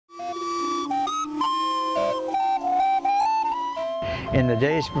In the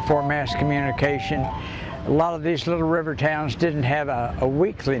days before mass communication, a lot of these little river towns didn't have a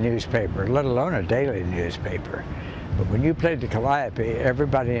weekly newspaper, let alone a daily newspaper. But when you played the calliope,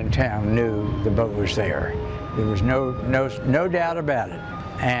 everybody in town knew the boat was there. There was no doubt about it.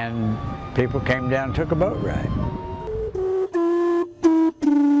 And people came down and took a boat ride.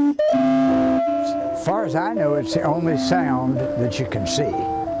 As far as I know, it's the only sound that you can see.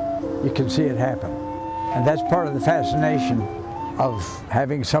 You can see it happen. And that's part of the fascination of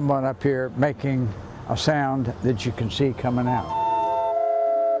having someone up here making a sound that you can see coming out.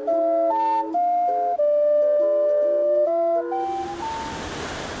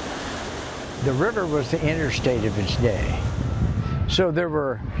 The river was the interstate of its day. So there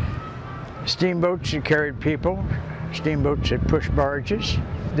were steamboats that carried people, steamboats that pushed barges.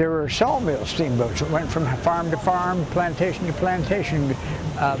 There were sawmill steamboats that went from farm to farm, plantation to plantation,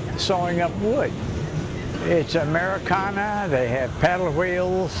 sawing up wood. It's Americana, they have paddle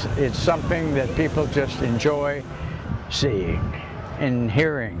wheels. It's something that people just enjoy seeing and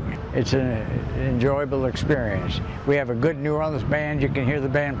hearing. It's an enjoyable experience. We have a good New Orleans band. You can hear the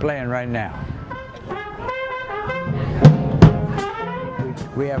band playing right now.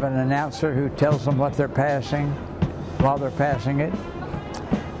 We have an announcer who tells them what they're passing while they're passing it.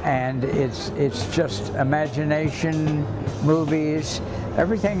 And it's just imagination, movies,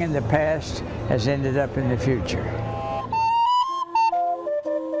 everything in the past has ended up in the future.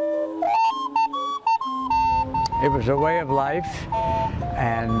 It was a way of life,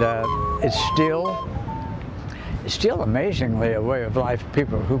 and it's still amazingly a way of life.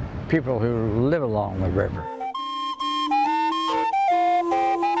 People who live along the river.